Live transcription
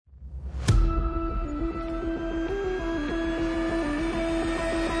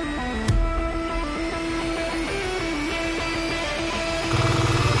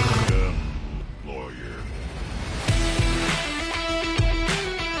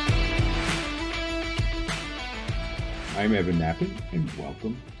I'm Evan Nappen, and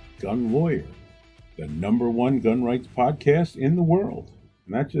welcome to Gun Lawyer, the #1 gun rights podcast in the world.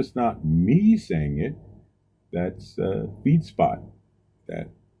 And that's just not me saying it, that's FeedSpot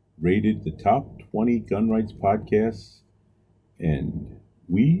that rated the top 20 gun rights podcasts, and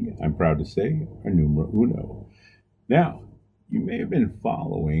we, I'm proud to say, are numero uno. Now, you may have been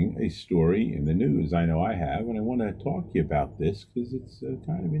following a story in the news. I know I have, and I want to talk to you about this because it's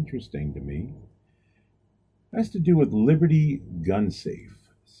kind of interesting to me. It has to do with Liberty Gun Safe.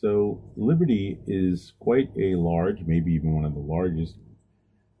 So Liberty is quite a large, maybe even one of the largest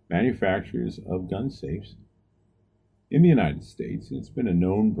manufacturers of gun safes in the United States. It's been a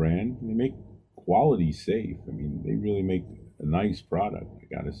known brand. They make quality safe. I mean, they really make a nice product, I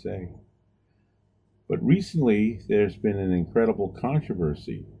gotta say. But recently, there's been an incredible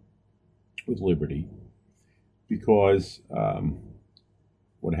controversy with Liberty because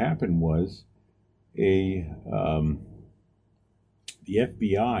what happened was the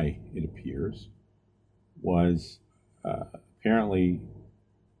FBI, it appears, was apparently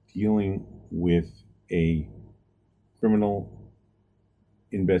dealing with a criminal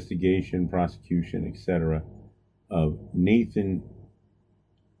investigation, prosecution, etc., of Nathan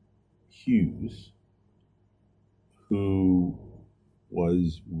Hughes, who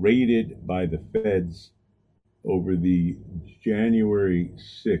was raided by the feds over the January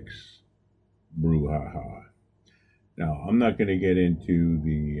 6th brouhaha. Now, I'm not going to get into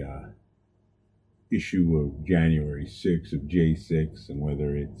the issue of January 6th, of J6, and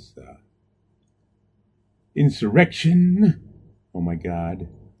whether it's insurrection, oh my God,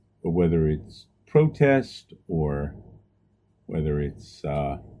 or whether it's protest, or whether it's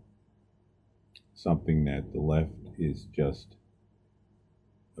something that the left is just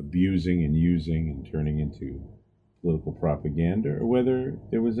abusing and using and turning into political propaganda, or whether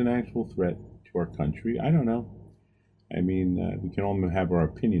there was an actual threat to our country. I don't know. I mean, we can all have our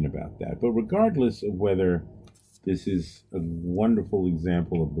opinion about that. But regardless of whether this is a wonderful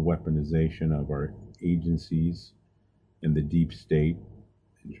example of the weaponization of our agencies and the deep state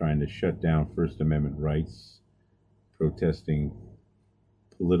and trying to shut down First Amendment rights, protesting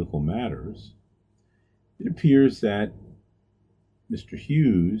political matters, it appears that Mr.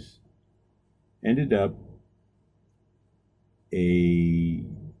 Hughes ended up in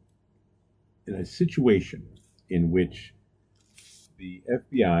a situation in which the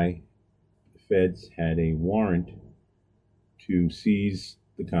FBI, the feds, had a warrant to seize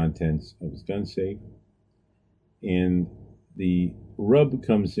the contents of his gun safe. And the rub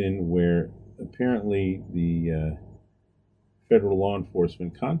comes in where apparently the federal law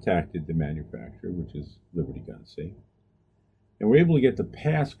enforcement contacted the manufacturer, which is Liberty Gun Safe, and were able to get the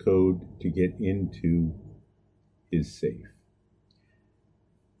passcode to get into his safe.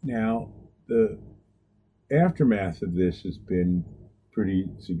 Now, the aftermath of this has been pretty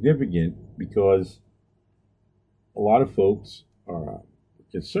significant because a lot of folks are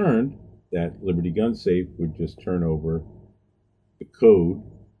concerned that Liberty Gun Safe would just turn over the code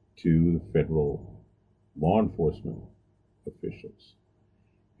to the federal law enforcement officials.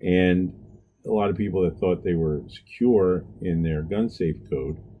 And a lot of people that thought they were secure in their gun safe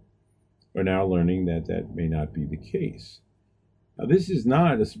code are now learning that that may not be the case. Now, this is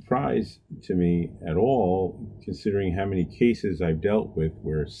not a surprise to me at all, considering how many cases I've dealt with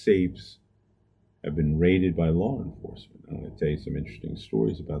where safes have been raided by law enforcement. I'm going to tell you some interesting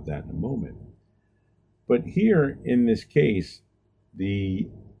stories about that in a moment. But here in this case,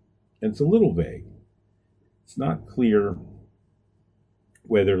 it's a little vague. It's not clear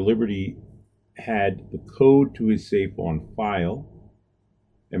whether Liberty had the code to his safe on file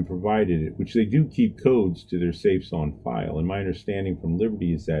and provided it, which they do keep codes to their safes on file. And my understanding from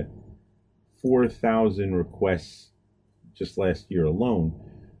Liberty is that 4,000 requests just last year alone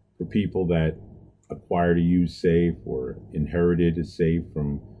for people that acquired a used safe or inherited a safe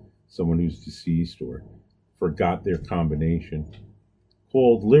from someone who's deceased or forgot their combination,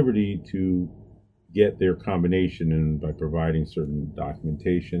 called Liberty to get their combination, and by providing certain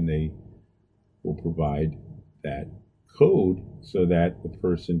documentation, they will provide that code so that the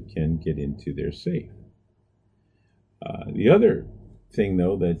person can get into their safe. The other thing,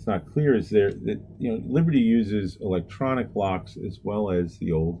 though, that's not clear is that Liberty uses electronic locks as well as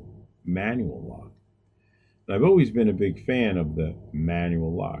the old manual lock. And I've always been a big fan of the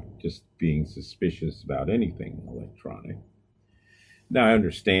manual lock, just being suspicious about anything electronic. Now, I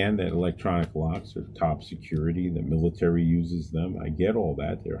understand that electronic locks are top security. The military uses them. I get all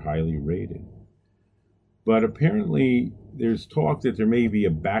that. They're highly rated. But apparently, there's talk that there may be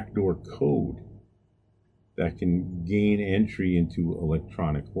a backdoor code that can gain entry into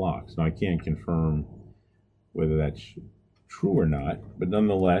electronic locks. Now, I can't confirm whether that's true or not, but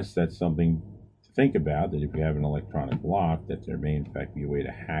nonetheless, that's something to think about, that if you have an electronic lock, that there may in fact be a way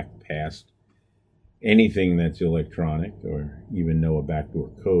to hack past anything that's electronic, or even know a backdoor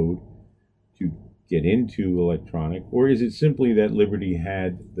code to get into electronic. Or is it simply that Liberty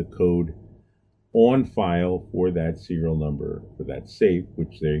had the code on file for that serial number for that safe,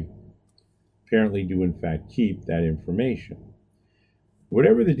 which they apparently do in fact keep that information?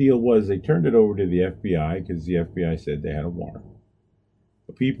 Whatever the deal was, they turned it over to the FBI because the FBI said they had a warrant.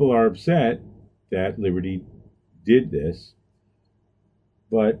 But people are upset that Liberty did this,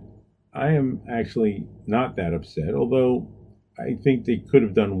 but I am actually not that upset, although I think they could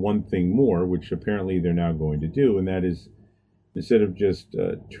have done one thing more, which apparently they're now going to do, and that is, instead of just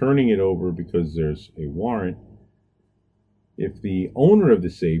turning it over because there's a warrant, if the owner of the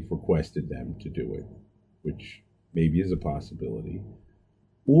safe requested them to do it, which maybe is a possibility,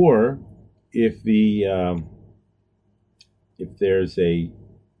 or if there's a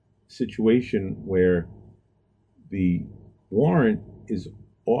situation where the warrant is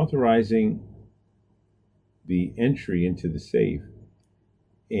authorizing the entry into the safe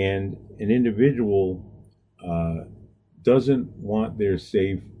and an individual doesn't want their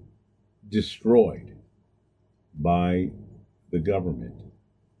safe destroyed by the government,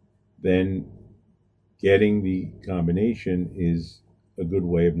 then getting the combination is a good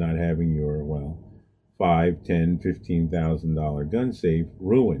way of not having your, well, $5,000, $10,000, $15,000 gun safe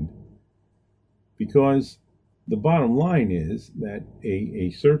ruined. Because the bottom line is that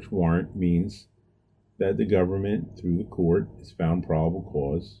a search warrant means that the government, through the court, has found probable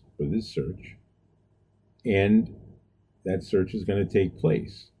cause for this search, and that search is going to take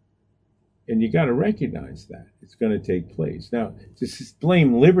place. And you got to recognize that it's going to take place. Now, to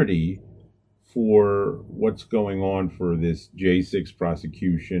blame Liberty for what's going on for this J6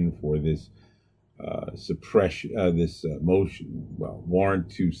 prosecution, for this suppression, warrant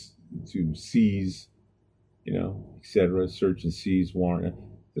to seize, etc., search and seize warrant.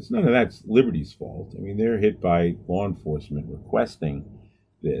 None of that's Liberty's fault. I mean, they're hit by law enforcement requesting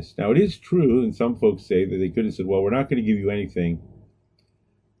this. Now, it is true, and some folks say that they could have said, well, we're not going to give you anything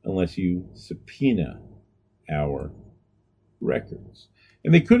unless you subpoena our records.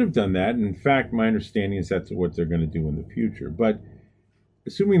 And they could have done that. And in fact, my understanding is that's what they're going to do in the future. But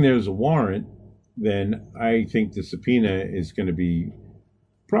assuming there's a warrant, then I think the subpoena is going to be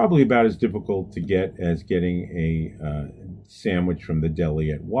probably about as difficult to get as getting a sandwich from the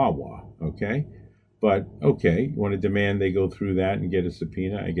deli at Wawa, okay? But, okay, you want to demand they go through that and get a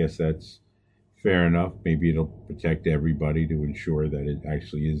subpoena? I guess that's fair enough. Maybe it'll protect everybody to ensure that it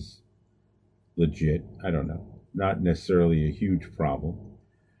actually is legit. I don't know. Not necessarily a huge problem.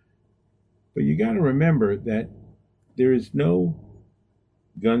 But you got to remember that there is no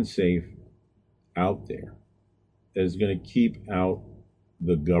gun safe out there that is going to keep out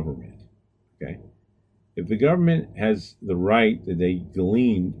the government, okay? If the government has the right that they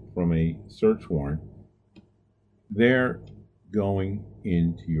gleaned from a search warrant, they're going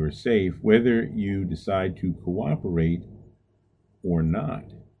into your safe, whether you decide to cooperate or not.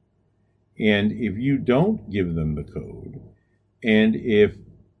 And if you don't give them the code, and if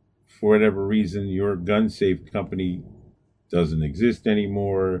for whatever reason your gun safe company doesn't exist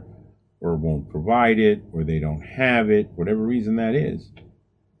anymore, or won't provide it, or they don't have it, whatever reason that is,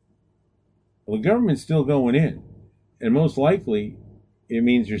 well, the government's still going in. And most likely, it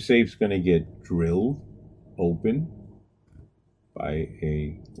means your safe's going to get drilled open by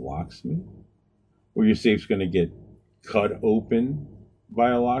a locksmith, or your safe's going to get cut open by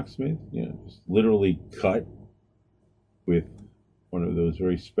a locksmith, just literally cut with one of those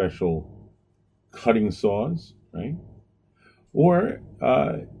very special cutting saws, right? Or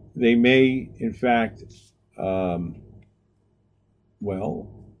they may, in fact,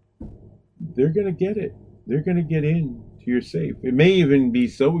 they're going to get it. They're going to get in to your safe. It may even be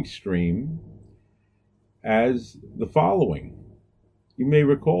so extreme as the following. You may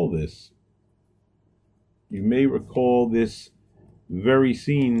recall this. You may recall this very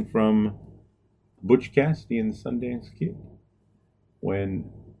scene from Butch Cassidy and the Sundance Kid, when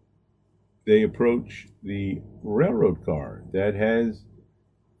they approach the railroad car that has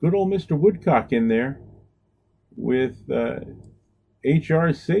good old Mr. Woodcock in there with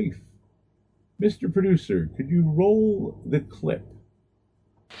HR safe. Mr. Producer, could you roll the clip?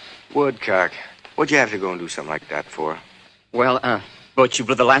 Woodcock, what'd you have to go and do something like that for? Well, Butch, you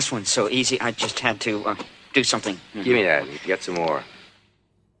blew the last one so easy, I just had to do something. Give me that and get some more.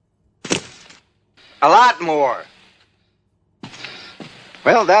 A lot more.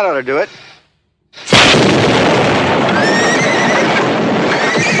 Well, that ought to do it.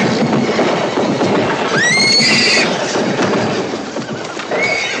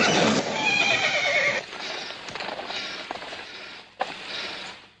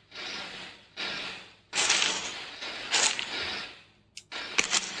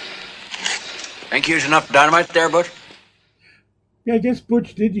 Think you used enough dynamite there, Butch? Yeah, I guess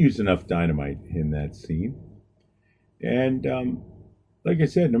Butch did use enough dynamite in that scene. And like I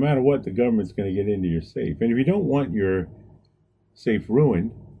said, no matter what, the government's going to get into your safe. And if you don't want your safe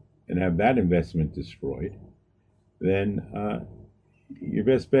ruined and have that investment destroyed, then your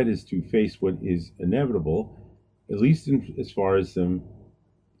best bet is to face what is inevitable, at least as far as them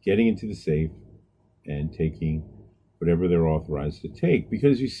getting into the safe and taking whatever they're authorized to take.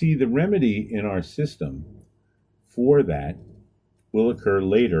 Because you see, the remedy in our system for that will occur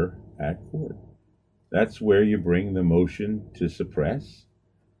later at court. That's where you bring the motion to suppress.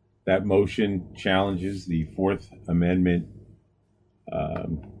 That motion challenges the Fourth Amendment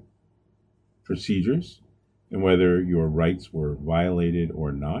procedures and whether your rights were violated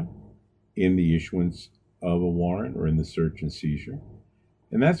or not in the issuance of a warrant or in the search and seizure.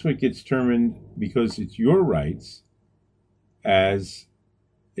 And that's what gets determined, because it's your rights as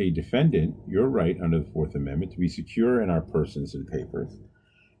a defendant, your right under the Fourth Amendment to be secure in our persons and papers.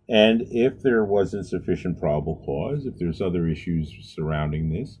 And if there wasn't sufficient probable cause, if there's other issues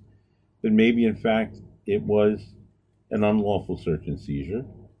surrounding this, then maybe in fact it was an unlawful search and seizure.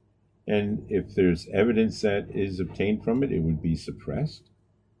 And if there's evidence that is obtained from it, it would be suppressed.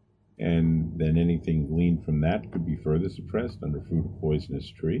 And then anything gleaned from that could be further suppressed under fruit of poisonous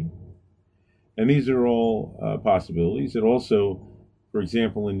tree. And these are all possibilities. It also, for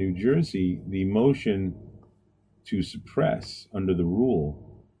example, in New Jersey, the motion to suppress under the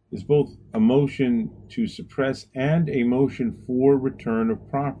rule is both a motion to suppress and a motion for return of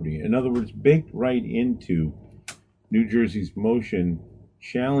property. In other words, baked right into New Jersey's motion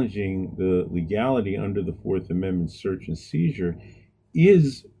challenging the legality under the Fourth Amendment search and seizure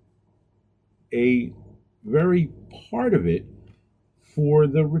is a very part of it for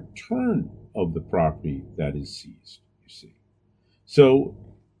the return of the property that is seized, you see. So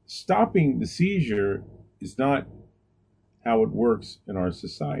stopping the seizure is not how it works in our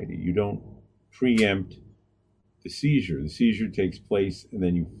society. You don't preempt the seizure. The seizure takes place and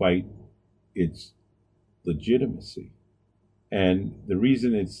then you fight its legitimacy. And the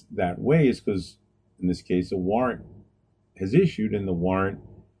reason it's that way is because, in this case, a warrant has issued, and the warrant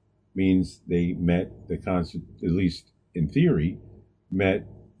means they met the at least in theory, met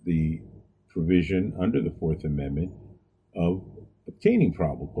the provision under the Fourth Amendment of obtaining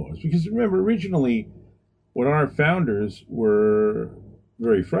probable cause. Because remember, originally, what our founders were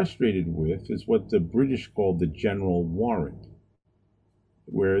very frustrated with is what the British called the general warrant,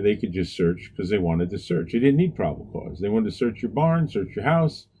 where they could just search because they wanted to search. They didn't need probable cause. They wanted to search your barn, search your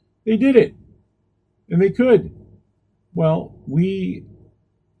house. They did it. And they could. Well, we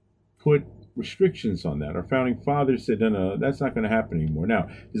put restrictions on that. Our founding fathers said, no, that's not going to happen anymore. Now,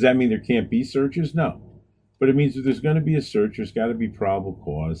 does that mean there can't be searches? No. But it means if there's going to be a search, there's got to be probable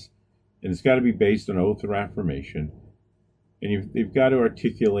cause, and it's got to be based on oath or affirmation, and they've got to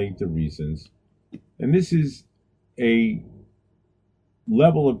articulate the reasons. And this is a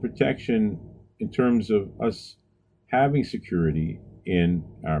level of protection in terms of us having security in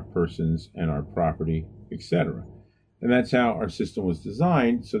our persons and our property, etc. And that's how our system was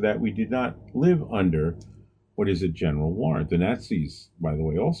designed, so that we did not live under what is a general warrant. The Nazis, by the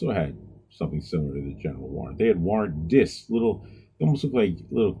way, also had something similar to the general warrant. They had warrant discs, they almost look like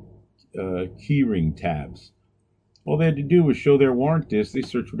little keyring tabs. All they had to do was show their warrant disc. They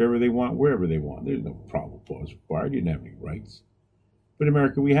search whatever they want, wherever they want. There's no probable cause required. You didn't have any rights. But in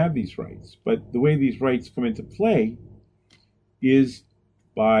America, we have these rights. But the way these rights come into play is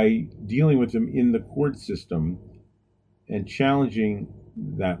by dealing with them in the court system and challenging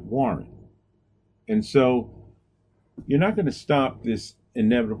that warrant. And so you're not going to stop this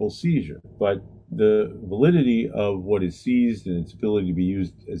inevitable seizure, but the validity of what is seized and its ability to be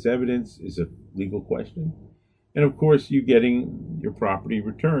used as evidence is a legal question. And of course, you getting your property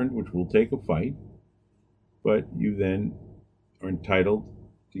returned, which will take a fight, but you then are entitled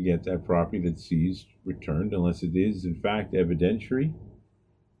to get that property that's seized returned, unless it is in fact evidentiary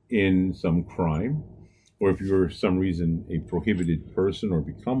in some crime, or if you're for some reason a prohibited person or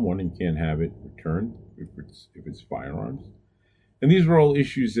become one and can't have it returned if it's firearms. And these are all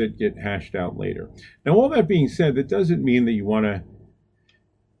issues that get hashed out later. Now, all that being said, that doesn't mean that you want to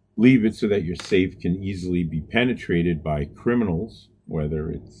leave it so that your safe can easily be penetrated by criminals,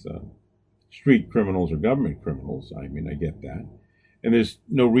 whether it's street criminals or government criminals. I mean, I get that. And there's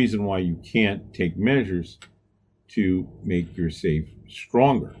no reason why you can't take measures to make your safe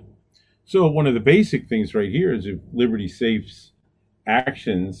stronger. So one of the basic things right here is if Liberty Safe's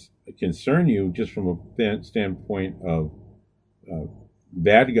actions concern you just from a standpoint of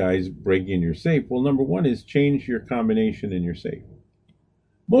bad guys breaking in your safe, well, number one is change your combination in your safe.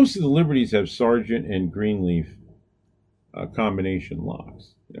 Most of the Liberties have Sargent and Greenleaf combination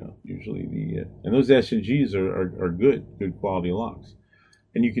locks. Usually and those S&Gs are good quality locks,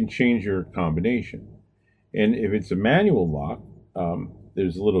 and you can change your combination. And if it's a manual lock,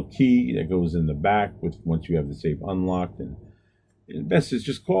 there's a little key that goes in the back once you have the safe unlocked. And best is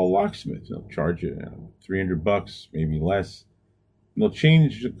just call a locksmith. They'll charge you $300, maybe less. And they'll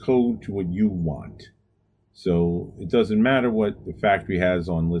change the code to what you want. So it doesn't matter what the factory has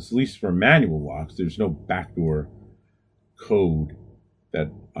on list. At least for manual locks, there's no backdoor code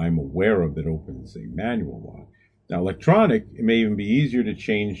that I'm aware of that opens a manual lock. Now, electronic, it may even be easier to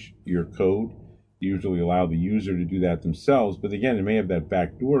change your code. They usually allow the user to do that themselves, but again, it may have that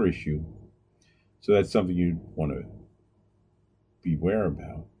backdoor issue. So that's something you'd want to beware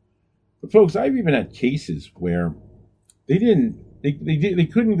about. But folks, I've even had cases where they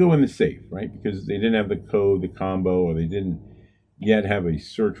couldn't go in the safe, right? Because they didn't have the code, the combo, or they didn't yet have a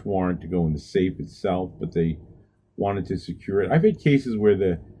search warrant to go in the safe itself, but they wanted to secure it. I've had cases where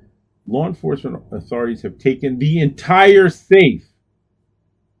the law enforcement authorities have taken the entire safe.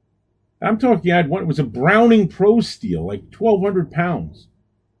 I'm talking, I had one, it was a Browning Pro Steel, like 1,200 pounds.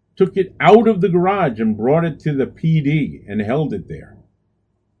 Took it out of the garage and brought it to the PD and held it there.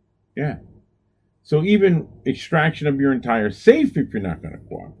 Yeah. So even extraction of your entire safe, if you're not going to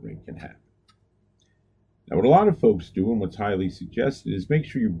cooperate, can happen. Now, what a lot of folks do, and what's highly suggested, is make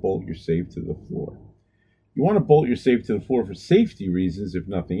sure you bolt your safe to the floor. You want to bolt your safe to the floor for safety reasons, if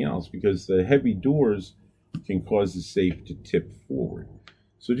nothing else, because the heavy doors can cause the safe to tip forward.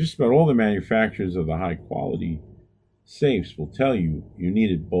 So just about all the manufacturers of the high-quality safes will tell you you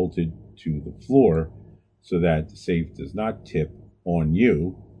need it bolted to the floor so that the safe does not tip on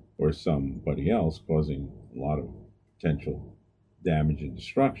you or somebody else, causing a lot of potential damage and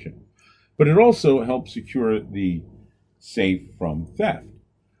destruction. But it also helps secure the safe from theft.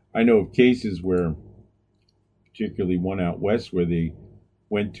 I know of cases where, particularly one out west, where they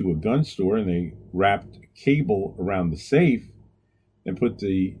went to a gun store and they wrapped a cable around the safe and put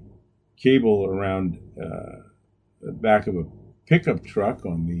the cable around the back of a pickup truck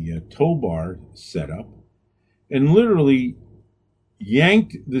on the tow bar setup, and literally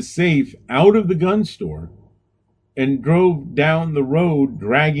yanked the safe out of the gun store and drove down the road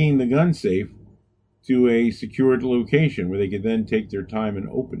dragging the gun safe to a secured location where they could then take their time and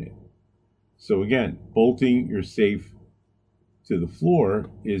open it. So again, bolting your safe to the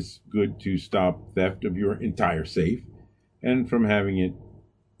floor is good to stop theft of your entire safe and from having it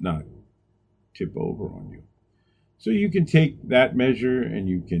not tip over on you. So you can take that measure and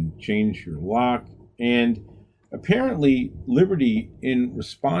you can change your lock. And apparently Liberty, in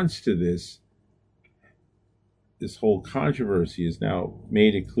response to this whole controversy, has now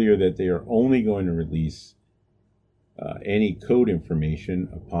made it clear that they are only going to release any code information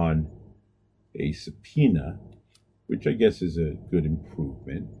upon a subpoena, which I guess is a good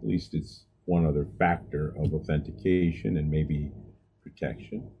improvement. At least it's one other factor of authentication and maybe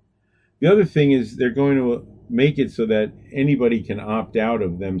protection. The other thing is they're going to make it so that anybody can opt out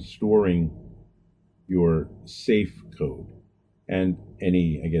of them storing your safe code and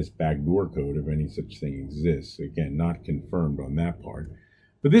any, I guess, backdoor code, if any such thing exists. Again, not confirmed on that part.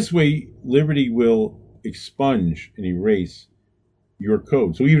 But this way, Liberty will expunge and erase your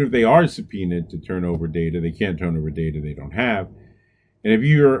code. So even if they are subpoenaed to turn over data, they can't turn over data they don't have. And if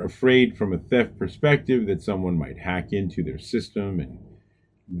you're afraid from a theft perspective that someone might hack into their system and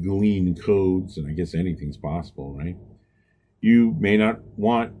glean codes, and I guess anything's possible, right? You may not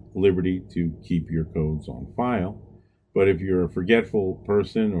want Liberty to keep your codes on file, but if you're a forgetful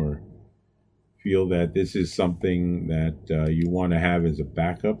person or feel that this is something that you want to have as a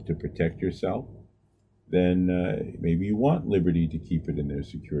backup to protect yourself, then maybe you want Liberty to keep it in their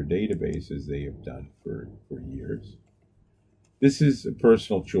secure database, as they have done for years. This is a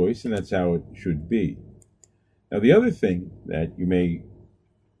personal choice, and that's how it should be. Now, the other thing that you may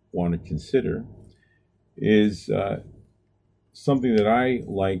want to consider is something that I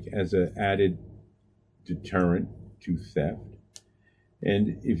like as an added deterrent to theft.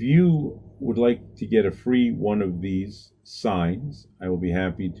 And if you would like to get a free one of these signs, I will be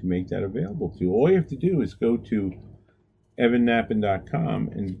happy to make that available to you. All you have to do is go to evannappen.com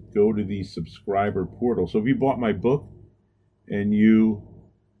and go to the subscriber portal. So if you bought my book and you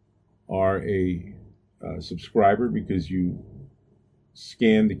are a subscriber because you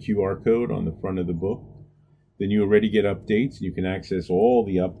scan the QR code on the front of the book, then you already get updates, and you can access all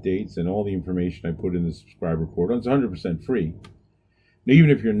the updates and all the information I put in the subscriber portal. It's 100% free. Now, even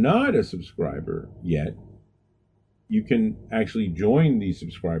if you're not a subscriber yet, you can actually join the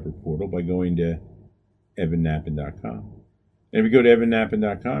subscriber portal by going to evannappen.com. And if you go to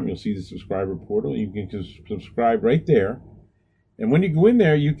evannappen.com, you'll see the subscriber portal. You can subscribe right there. And when you go in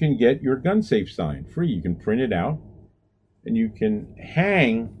there, you can get your gun safe sign free. You can print it out, and you can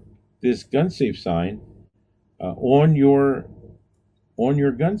hang this gun safe sign on your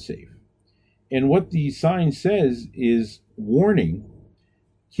gun safe. And what the sign says is, warning,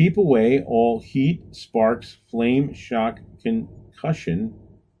 keep away all heat, sparks, flame, shock, concussion.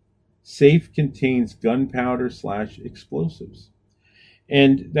 Safe contains gunpowder/explosives.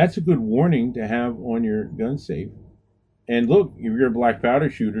 And that's a good warning to have on your gun safe. And look, if you're a black powder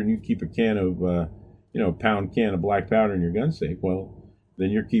shooter and you keep a can of, a pound can of black powder in your gun safe, well,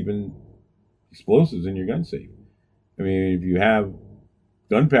 then you're keeping explosives in your gun safe. I mean, if you have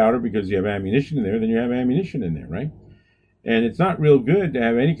gunpowder because you have ammunition in there, then you have ammunition in there, right? And it's not real good to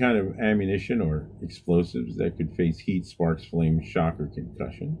have any kind of ammunition or explosives that could face heat, sparks, flame, shock, or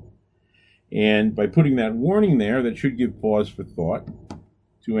concussion. And by putting that warning there, that should give pause for thought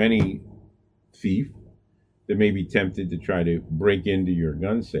to any thief that may be tempted to try to break into your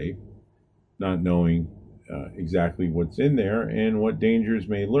gun safe, not knowing exactly what's in there and what dangers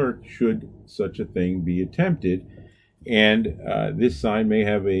may lurk should such a thing be attempted. And this sign may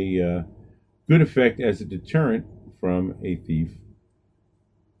have a good effect as a deterrent from a thief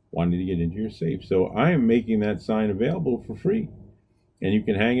wanting to get into your safe. So I am making that sign available for free, and you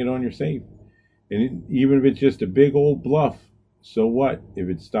can hang it on your safe. And even if it's just a big old bluff, so what? If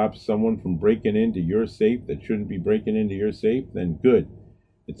it stops someone from breaking into your safe that shouldn't be breaking into your safe, then good.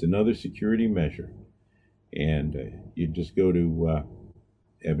 It's another security measure. And you just go to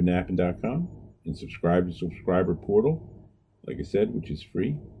evannappen.com and subscribe to the subscriber portal, like I said, which is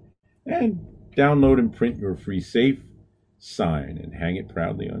free. And download and print your free safe sign and hang it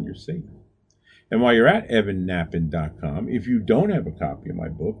proudly on your safe. And while you're at evannappen.com, if you don't have a copy of my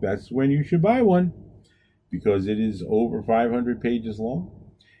book, that's when you should buy one, because it is over 500 pages long,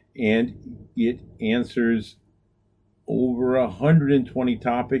 and it answers over 120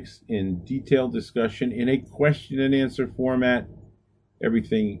 topics in detailed discussion in a question and answer format,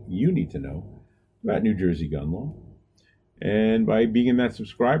 everything you need to know about New Jersey gun law. And by being in that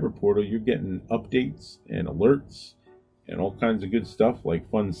subscriber portal, you're getting updates and alerts and all kinds of good stuff like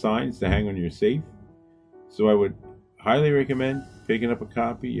fun signs to hang on your safe. So I would highly recommend picking up a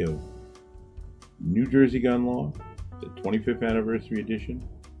copy of New Jersey Gun Law, the 25th anniversary edition,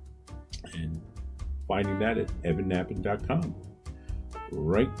 and finding that at evannappen.com.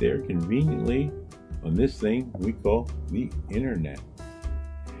 Right there, conveniently, on this thing we call the internet.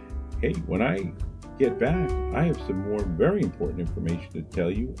 Hey, when I get back, I have some more very important information to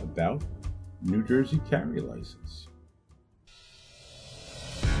tell you about New Jersey carry license.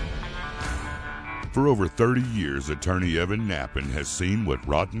 For over 30 years, attorney Evan Nappen has seen what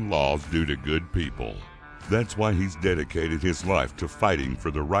rotten laws do to good people. That's why he's dedicated his life to fighting for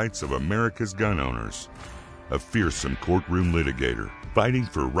the rights of America's gun owners. A fearsome courtroom litigator, fighting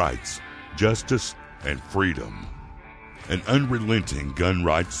for rights, justice, and freedom. An unrelenting gun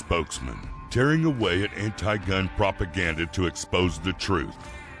rights spokesman, tearing away at anti-gun propaganda to expose the truth.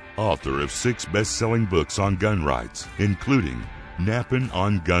 Author of 6 best-selling books on gun rights, including Nappen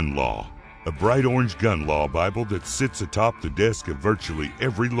on Gun Law, a bright orange gun law Bible that sits atop the desk of virtually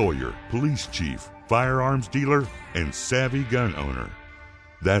every lawyer, police chief, firearms dealer, and savvy gun owner.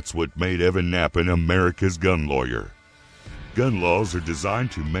 That's what made Evan Nappen America's gun lawyer. Gun laws are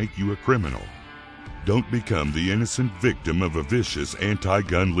designed to make you a criminal. Don't become the innocent victim of a vicious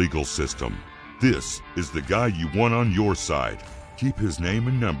anti-gun legal system. This is the guy you want on your side. Keep his name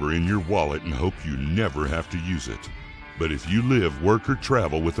and number in your wallet and hope you never have to use it. But if you live, work, or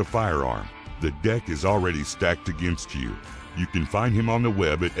travel with a firearm, the deck is already stacked against you. You can find him on the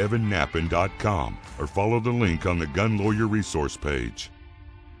web at evannappen.com or follow the link on the Gun Lawyer resource page.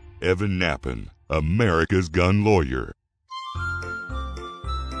 Evan Nappen, America's gun lawyer.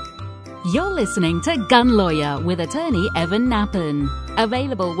 You're listening to Gun Lawyer with attorney Evan Nappen.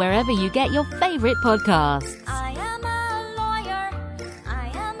 Available wherever you get your favorite podcasts. I am a lawyer.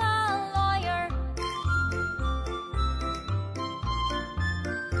 I am a lawyer.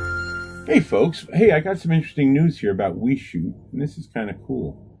 Hey folks, hey, I got some interesting news here about WeShoot, and this is kind of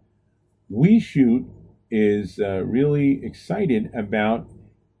cool. WeShoot is really excited about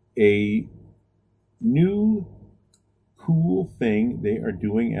a new cool thing they are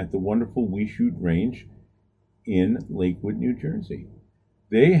doing at the wonderful WeShoot range in Lakewood, New Jersey.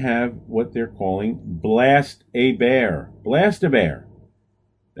 They have what they're calling Blast-A-Bear. Blast-A-Bear.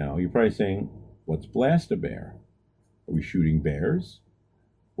 Now, you're probably saying, what's Blast-A-Bear? Are we shooting bears?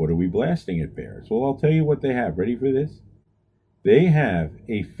 What are we blasting at bears? Well, I'll tell you what they have. Ready for this? They have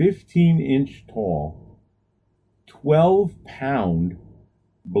a 15-inch tall, 12-pound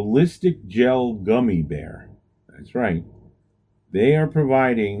ballistic gel gummy bear. That's right. They are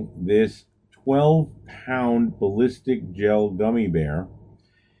providing this 12-pound ballistic gel gummy bear.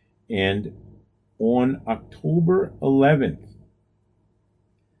 And on October 11th,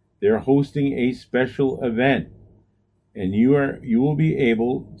 they're hosting a special event. And you will be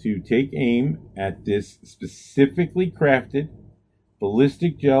able to take aim at this specifically crafted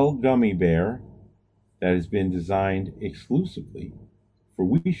ballistic gel gummy bear that has been designed exclusively for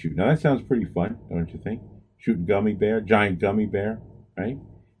We Shoot. Now that sounds pretty fun, don't you think? Shooting gummy bear, giant gummy bear, right?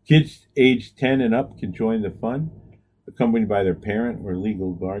 Kids age 10 and up can join the fun, accompanied by their parent or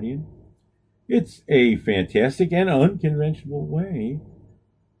legal guardian. It's a fantastic and unconventional way,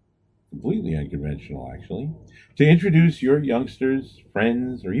 completely unconventional actually, to introduce your youngsters,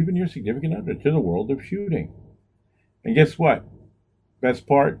 friends, or even your significant other to the world of shooting. And guess what? Best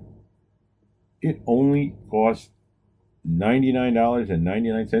part, it only costs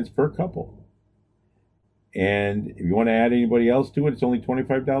 $99.99 per couple. And if you want to add anybody else to it, it's only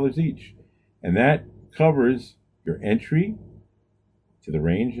 $25 each. And that covers your entry to the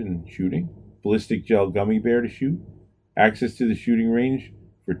range and shooting, ballistic gel gummy bear to shoot, access to the shooting range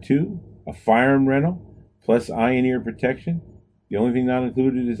for two, a firearm rental, plus eye and ear protection. The only thing not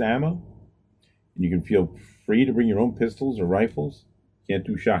included is ammo. And you can feel free to bring your own pistols or rifles. Can't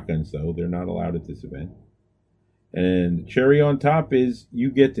do shotguns, though. They're not allowed at this event. And the cherry on top is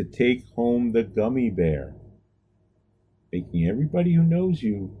you get to take home the gummy bear, making everybody who knows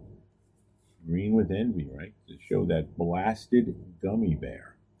you green with envy, right? To show that blasted gummy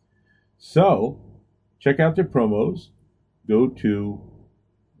bear. So, check out their promos. Go to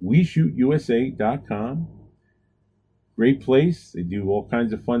WeShootUSA.com. Great place. They do all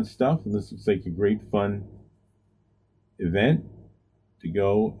kinds of fun stuff, and this looks like a great fun event to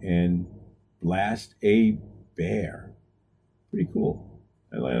go and blast a bear. Pretty cool.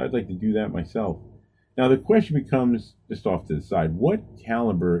 I'd like to do that myself. Now the question becomes, just off to the side, what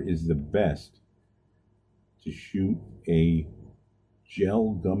caliber is the best to shoot a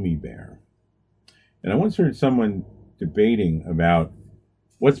gel gummy bear? And I once heard someone debating about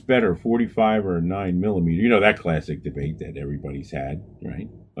what's better, 45 or 9mm. You know, that classic debate that everybody's had, right?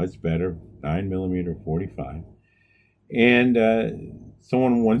 What's better, 9mm, 45? And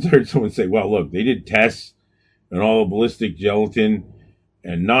someone once heard someone say, well, look, they did tests and all the ballistic gelatin,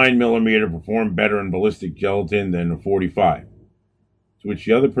 and 9mm performed better in ballistic gelatin than a 45. To which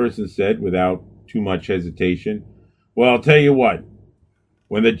the other person said, without too much hesitation, well, I'll tell you what,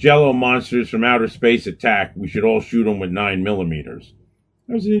 when the Jello monsters from outer space attack, we should all shoot them with 9mm.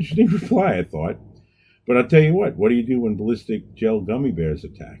 That was an interesting reply, I thought. But I'll tell you what do you do when ballistic gel gummy bears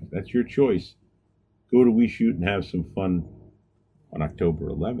attack? That's your choice. Go to We Shoot and have some fun on October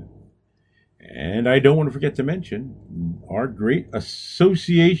 11th. And I don't want to forget to mention our great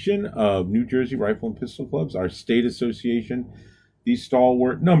Association of New Jersey Rifle and Pistol Clubs, our state association, the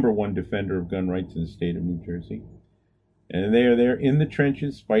stalwart #1 defender of gun rights in the state of New Jersey. And they are there in the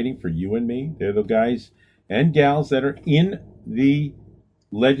trenches fighting for you and me. They're the guys and gals that are in the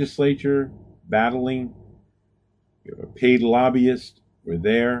legislature battling. You're a paid lobbyist. We're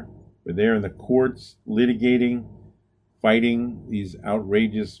there. We're there in the courts litigating, fighting these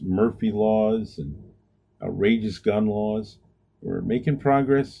outrageous Murphy laws and outrageous gun laws. We're making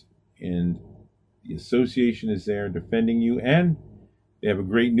progress, and the association is there defending you. And they have a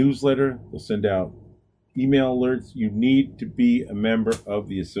great newsletter. They'll send out email alerts. You need to be a member of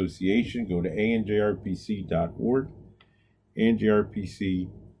the association. Go to anjrpc.org, anjrpc.org.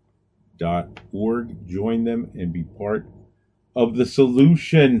 Join them and be part of the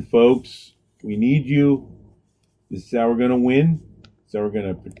solution, folks. We need you. This is how we're going to win. This is how we're going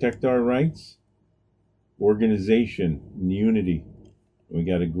to protect our rights. Organization and unity. We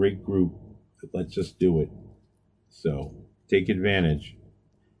got a great group that lets us do it. So take advantage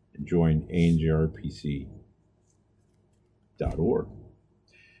and join anjrpc.org.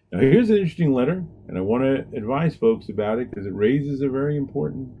 Now here's an interesting letter, and I want to advise folks about it because it raises a very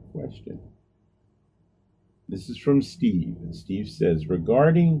important question. This is from Steve, and Steve says,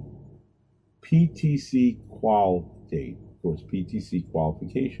 regarding PTC qual date, of course, PTC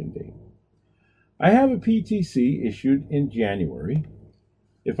qualification date. I have a PTC issued in January.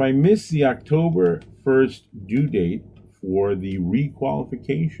 If I miss the October 1st due date for the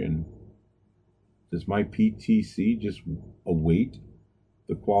requalification, does my PTC just await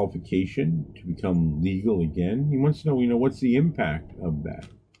the qualification to become legal again? He wants to know, what's the impact of that?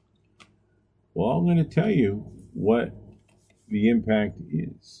 Well, I'm going to tell you what the impact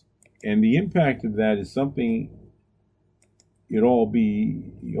is. And the impact of that is something you'll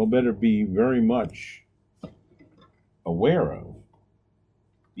better be very much aware of,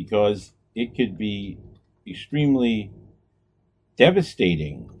 because it could be extremely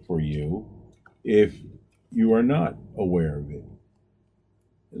devastating for you if you are not aware of it.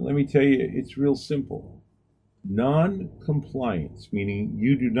 And let me tell you, it's real simple. Non-compliance, meaning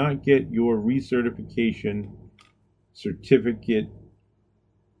you do not get your recertification certificate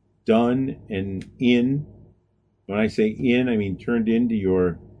done and in. When I say in, I mean turned into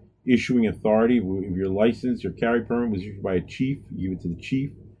your issuing authority. If your license or carry permit was issued by a chief, you give it to the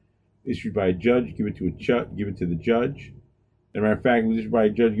chief. Issued by a judge, give it to the judge. As a matter of fact, if it was issued by a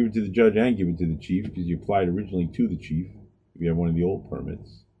judge, give it to the judge and give it to the chief, because you applied originally to the chief if you have one of the old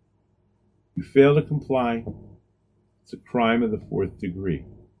permits. You fail to comply, it's a crime of the fourth degree.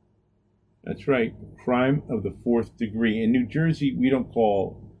 That's right, crime of the fourth degree. In New Jersey, we don't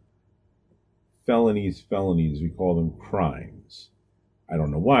call felonies, we call them crimes. I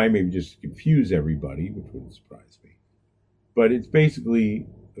don't know why, maybe just to confuse everybody, which wouldn't surprise me. But it's basically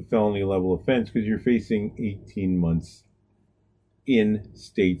a felony level offense because you're facing 18 months in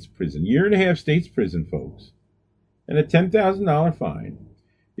state's prison. Year and a half state's prison, folks. And a $10,000 fine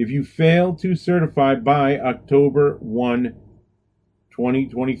if you fail to certify by October 1,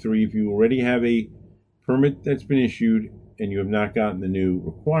 2023, if you already have a permit that's been issued and you have not gotten the new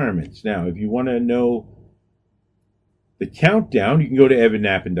requirements. Now, if you want to know the countdown, you can go to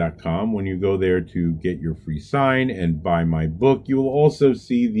evannappen.com. When you go there to get your free sign and buy my book, you will also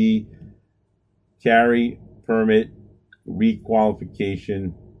see the carry permit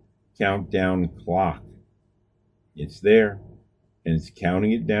requalification countdown clock. It's there, and it's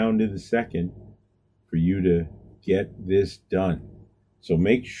counting it down to the second for you to get this done. So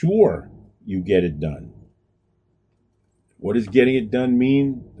make sure you get it done. What does getting it done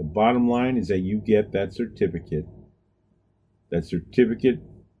mean? The bottom line is that you get that certificate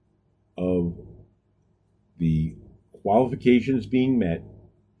of the qualifications being met.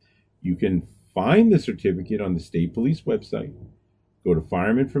 You can find the certificate on the state police website. Go to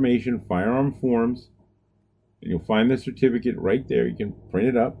Firearm Information, Firearm Forms, and you'll find the certificate right there. You can print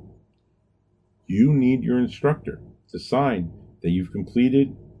it up. You need your instructor to sign that you've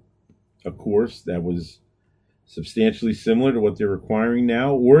completed a course that was substantially similar to what they're requiring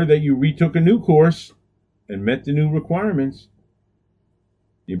now, or that you retook a new course and met the new requirements.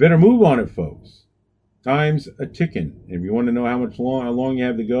 You better move on it, folks. Time's a ticking. If you want to know how long you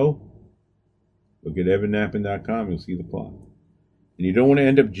have to go, look at evannappen.com. You'll see the clock. And you don't want to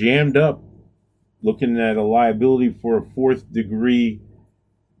end up jammed up looking at a liability for a fourth degree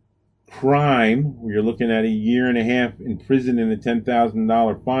crime where you're looking at a year and a half in prison and a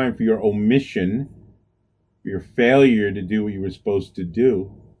 $10,000 fine for your omission, for your failure to do what you were supposed to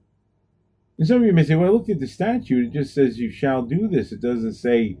do. And some of you may say, well, look at the statute. It just says you shall do this. It doesn't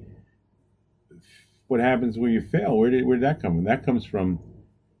say what happens when you fail. Where did that come from? That comes from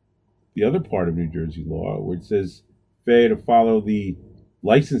the other part of New Jersey law, where it says failure to follow the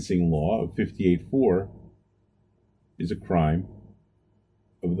licensing law of 58.4 is a crime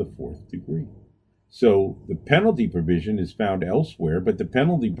of the fourth degree. So the penalty provision is found elsewhere, but the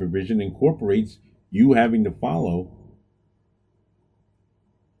penalty provision incorporates you having to follow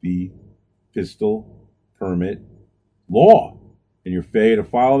the pistol permit law. And your failure to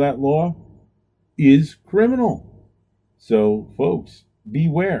follow that law is criminal. So, folks,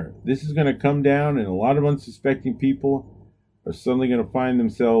 beware. This is going to come down, and a lot of unsuspecting people are suddenly going to find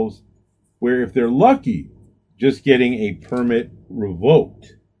themselves where, if they're lucky, just getting a permit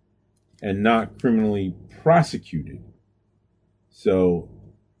revoked and not criminally prosecuted. So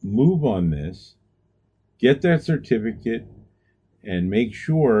move on this, get that certificate, and make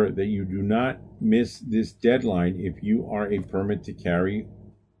sure that you do not miss this deadline if you are a permit to carry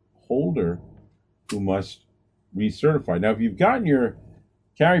holder who must recertify. Now, if you've gotten your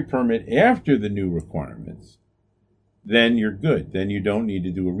carry permit after the new requirements, then you're good. Then you don't need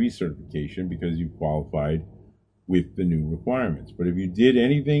to do a recertification because you've qualified with the new requirements. But if you did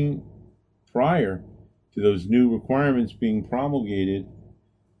anything prior to those new requirements being promulgated,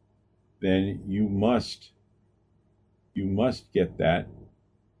 then you must get that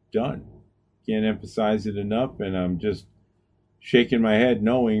done. Can't emphasize it enough, and I'm just shaking my head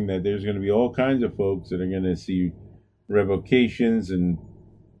knowing that there's going to be all kinds of folks that are going to see revocations and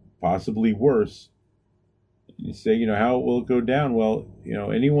possibly worse. You say, how will it go down? Well,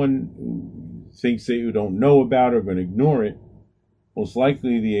 anyone who thinks that you don't know about it or going to ignore it, most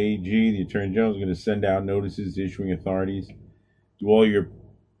likely the AG, the Attorney General, is going to send out notices to issuing authorities to all your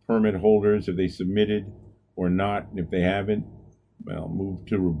permit holders if they submitted or not. And if they haven't, well, move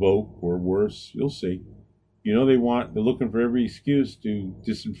to revoke or worse. You'll see. They're looking for every excuse to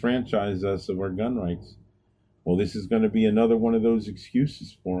disenfranchise us of our gun rights. Well, this is going to be another one of those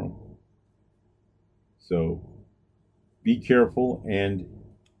excuses for them. So be careful, and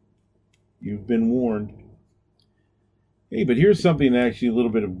you've been warned. Hey, but here's something actually a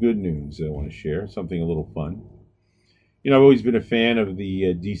little bit of good news that I want to share, something a little fun. You know, I've always been a fan of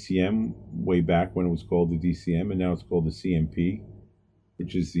the DCM way back when it was called the DCM, and now it's called the CMP,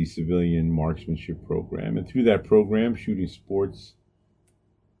 which is the Civilian Marksmanship Program. And through that program, shooting sports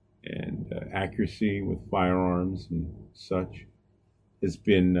and accuracy with firearms and such has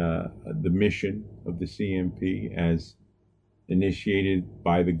been the mission of the CMP as initiated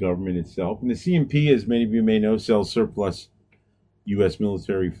by the government itself. And the CMP, as many of you may know, sells surplus U.S.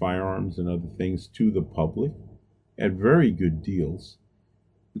 military firearms and other things to the public at very good deals.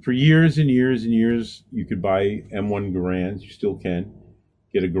 And for years and years and years, you could buy M1 Garands. You still can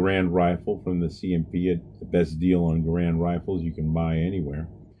get a Garand rifle from the CMP at the best deal on Garand rifles you can buy anywhere.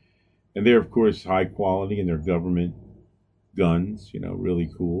 And they're, of course, high quality, and they're government guns, you know, really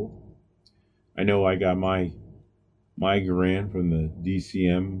cool. I know I got my Garand from the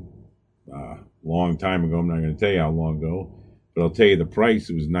DCM long time ago. I'm not going to tell you how long ago, but I'll tell you the price.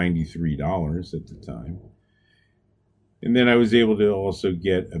 It was $93 at the time. And then I was able to also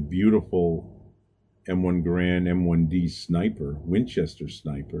get a beautiful M1 Garand M1D sniper, Winchester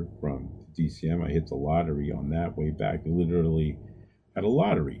sniper from DCM. I hit the lottery on that way back. I literally had a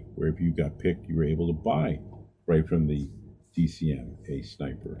lottery where if you got picked, you were able to buy right from the DCM a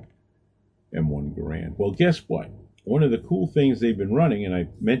sniper M1 Garand. Well, guess what? One of the cool things they've been running, and I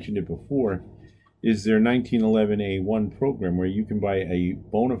mentioned it before, is their 1911A1 program, where you can buy a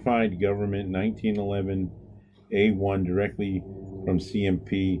bona fide government 1911A1 directly from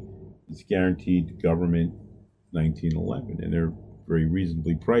CMP. It's guaranteed government 1911, and they're very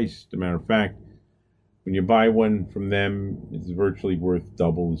reasonably priced. As a matter of fact, when you buy one from them, it's virtually worth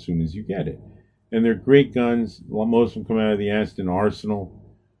double as soon as you get it. And they're great guns. Most of them come out of the Aston Arsenal,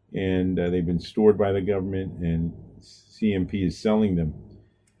 and they've been stored by the government, and CMP is selling them.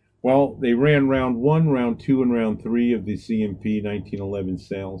 Well, they ran round 1, round 2, and round 3 of the CMP 1911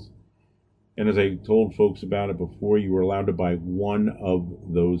 sales. And as I told folks about it before, you were allowed to buy one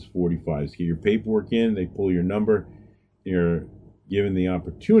of those 45s. Get your paperwork in, they pull your number, you're given the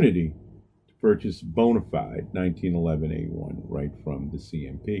opportunity to purchase bona fide 1911A1 right from the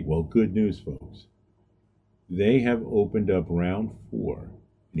CMP. Well, good news, folks. They have opened up round 4.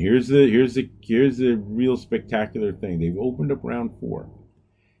 And here's the real spectacular thing. They've opened up round 4.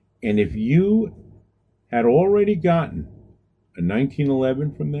 And if you had already gotten a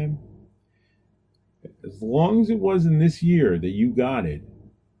 1911 from them, as long as it was in this year that you got it,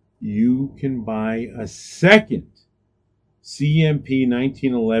 you can buy a second CMP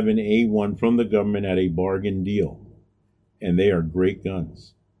 1911A1 from the government at a bargain deal. And they are great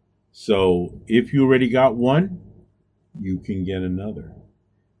guns. So if you already got one, you can get another.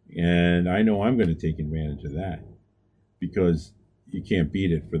 And I know I'm going to take advantage of that, because you can't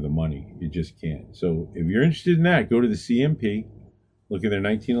beat it for the money. You just can't. So if you're interested in that, go to the CMP, look at their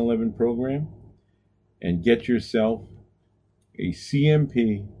 1911 program, and get yourself a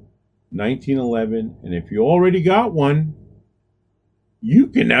CMP 1911. And if you already got one, you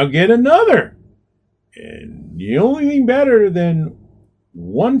can now get another. And the only thing better than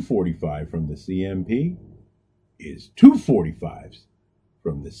 145 from the CMP is 245s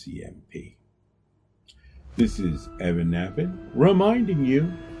from the CMP. This is Evan Nappen reminding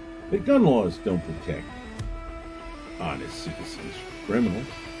you that gun laws don't protect honest citizens from criminals.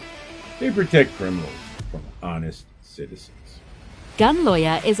 They protect criminals from honest citizens. Gun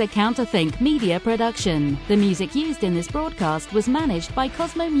Lawyer is a Counterthink media production. The music used in this broadcast was managed by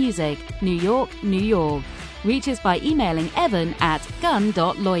Cosmo Music, New York, New York. Reach us by emailing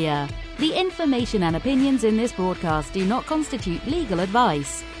evan@gun.lawyer. The information and opinions in this broadcast do not constitute legal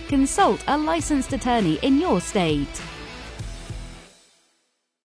advice. Consult a licensed attorney in your state.